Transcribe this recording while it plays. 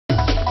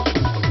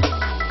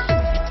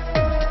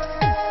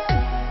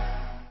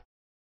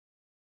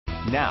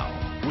Now,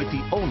 with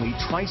the only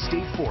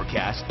tri-state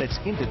forecast that's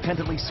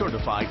independently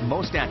certified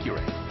most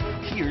accurate,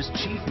 here's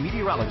Chief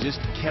Meteorologist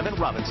Kevin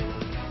Robinson.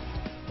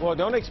 Well,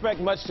 don't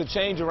expect much to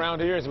change around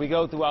here as we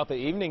go throughout the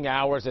evening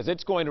hours, as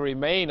it's going to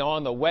remain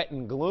on the wet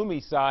and gloomy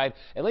side.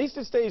 At least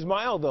it stays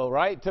mild, though,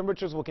 right?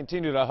 Temperatures will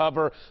continue to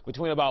hover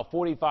between about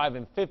 45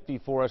 and 50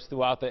 for us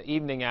throughout the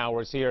evening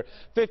hours here.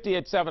 50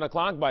 at 7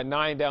 o'clock, by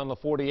 9 down to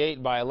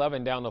 48, by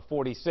 11 down to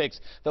 46.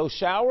 Those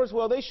showers,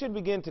 well, they should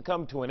begin to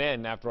come to an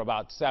end after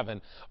about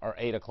 7 or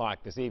 8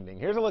 o'clock this evening.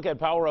 Here's a look at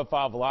Power of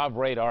 5 live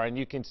radar, and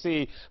you can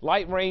see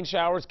light rain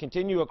showers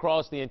continue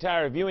across the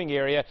entire viewing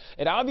area.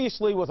 It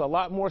obviously was a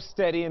lot more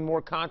steady and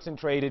more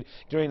concentrated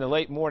during the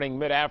late morning,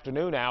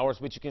 mid-afternoon hours,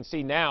 but you can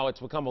see now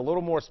it's become a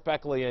little more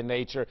speckly in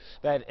nature,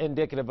 that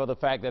indicative of the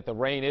fact that the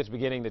rain is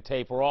beginning to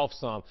taper off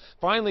some.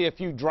 Finally, a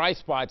few dry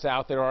spots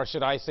out there, or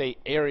should I say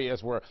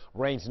areas where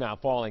rain's not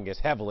falling as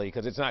heavily,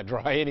 because it's not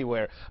dry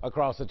anywhere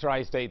across the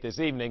tri-state this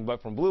evening.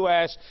 But from Blue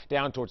Ash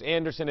down towards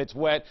Anderson, it's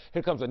wet.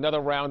 Here comes another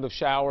round of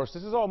showers.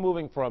 This is all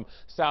moving from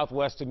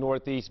southwest to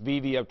northeast,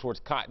 BV up towards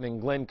Cotton and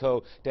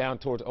Glencoe, down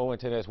towards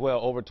Owenton as well,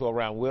 over to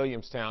around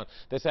Williamstown.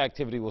 This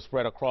activity will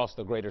spread across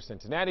the greater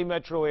Cincinnati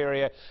metro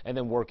area and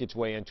then work its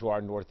way into our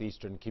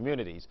northeastern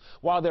communities.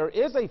 While there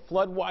is a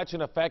flood watch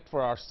in effect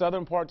for our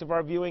southern parts of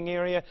our viewing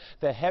area,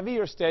 the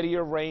heavier,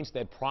 steadier rains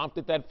that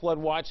prompted that flood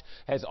watch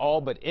has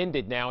all but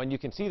ended now, and you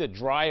can see the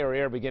drier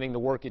air beginning to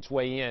work its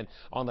way in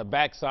on the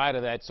backside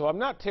of that. So I'm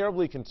not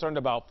terribly concerned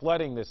about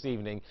flooding this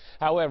evening.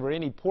 However,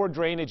 any poor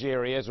drainage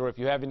areas, or if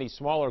you have any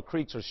smaller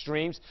creeks or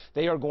streams,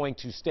 they are going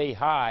to stay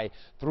high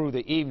through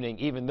the evening,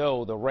 even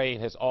though the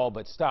rain has all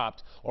but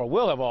stopped, or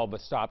will have all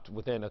but stopped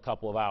within a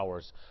couple of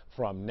hours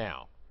from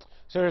now.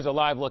 So here's a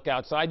live look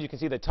outside. You can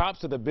see the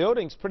tops of the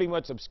buildings pretty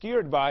much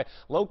obscured by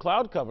low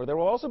cloud cover. There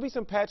will also be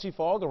some patchy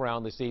fog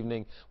around this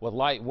evening with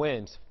light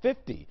winds.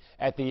 50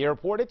 at the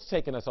airport. It's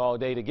taken us all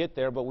day to get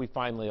there, but we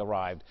finally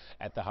arrived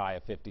at the high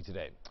of 50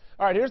 today.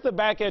 All right, here's the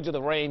back edge of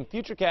the rain.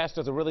 Futurecast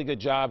does a really good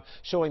job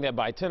showing that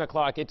by 10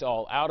 o'clock it's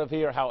all out of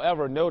here.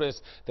 However,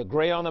 notice the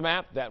gray on the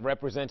map, that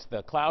represents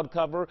the cloud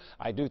cover.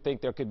 I do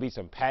think there could be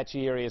some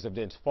patchy areas of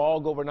dense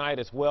fog overnight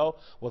as well,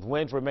 with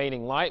winds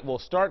remaining light. We'll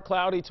start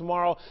cloudy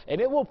tomorrow,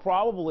 and it will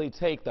probably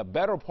take the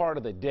better part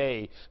of the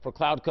day for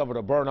cloud cover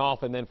to burn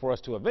off and then for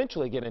us to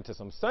eventually get into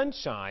some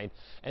sunshine.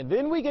 And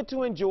then we get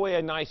to enjoy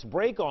a nice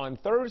break on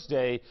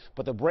Thursday,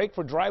 but the break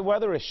for dry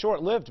weather is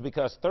short-lived,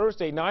 because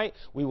Thursday night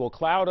we will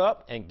cloud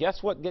up, and guess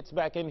what gets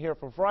back in here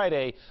for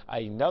Friday?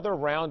 Another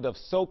round of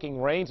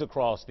soaking rains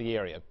across the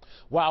area.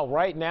 While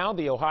right now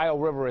the Ohio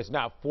River is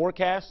not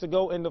forecast to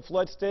go into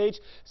flood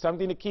stage,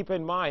 something to keep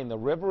in mind, the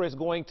river is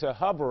going to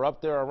hover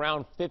up there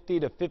around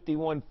 50 to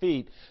 51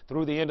 feet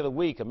through the end of the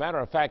week. A matter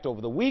of fact, over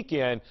the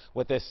weekend,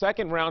 with this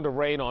second round of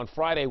rain on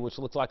Friday, which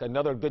looks like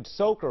another good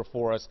soaker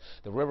for us,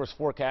 the river's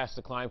forecast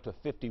to climb to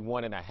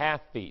 51.5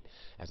 feet.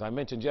 As I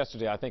mentioned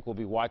yesterday, I think we'll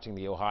be watching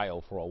the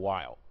Ohio for a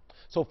while.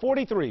 So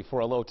 43 for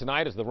a low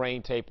tonight as the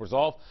rain tapers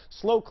off.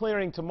 Slow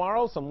clearing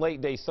tomorrow, some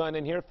late day sun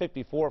in here,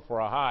 54 for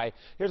a high.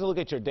 Here's a look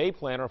at your day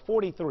planner,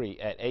 43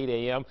 at 8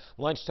 a.m.,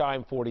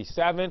 lunchtime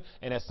 47,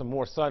 and as some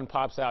more sun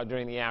pops out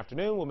during the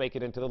afternoon, we'll make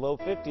it into the low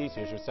 50s.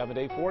 Here's your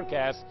 7-day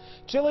forecast.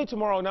 Chilly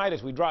tomorrow night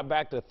as we drop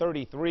back to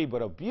 33,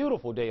 but a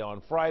beautiful day on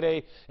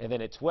Friday, and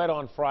then it's wet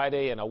on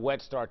Friday and a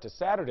wet start to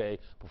Saturday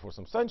before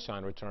some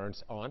sunshine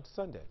returns on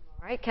Sunday.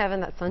 All right, Kevin,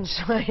 that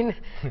sunshine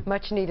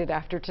much needed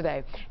after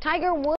today. Tiger Woods